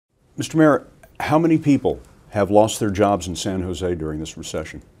Mr. Mayor, how many people have lost their jobs in San Jose during this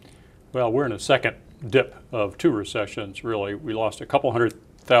recession? Well, we're in a second dip of two recessions, really. We lost a couple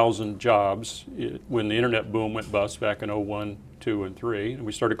 100,000 jobs when the internet boom went bust back in 01, 2, and 3. And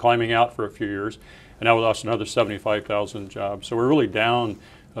we started climbing out for a few years, and now we lost another 75,000 jobs. So we're really down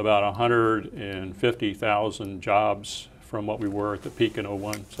about 150,000 jobs from what we were at the peak in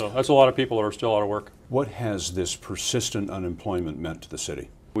 01. So that's a lot of people that are still out of work. What has this persistent unemployment meant to the city?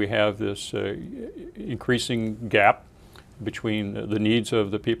 We have this increasing gap between the needs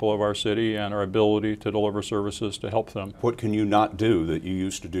of the people of our city and our ability to deliver services to help them. What can you not do that you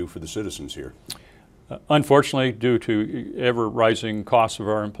used to do for the citizens here? Unfortunately, due to ever-rising costs of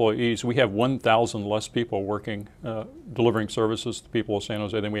our employees, we have 1,000 less people working, delivering services to the people of San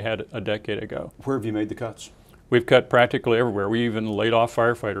Jose than we had a decade ago. Where have you made the cuts? We've cut practically everywhere. We even laid off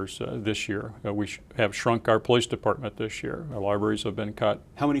firefighters this year. We have shrunk our police department this year. Our libraries have been cut.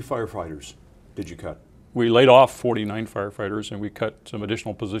 How many firefighters did you cut? We laid off 49 firefighters, and we cut some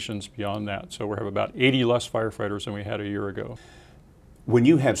additional positions beyond that. So we have about 80 less firefighters than we had a year ago. When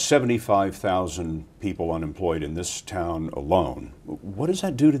you have 75,000 people unemployed in this town alone, what does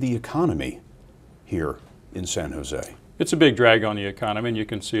that do to the economy here in San Jose? It's a big drag on the economy, and you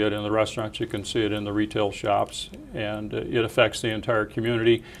can see it in the restaurants, you can see it in the retail shops, and it affects the entire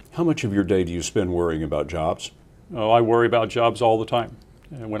community. How much of your day do you spend worrying about jobs? Oh, I worry about jobs all the time.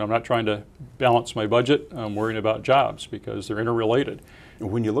 And when I'm not trying to balance my budget, I'm worrying about jobs because they're interrelated.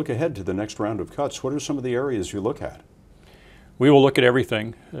 When you look ahead to the next round of cuts, what are some of the areas you look at? We will look at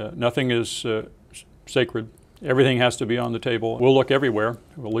everything. Nothing is sacred. Everything has to be on the table. We'll look everywhere.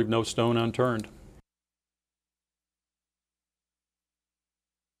 We'll leave no stone unturned.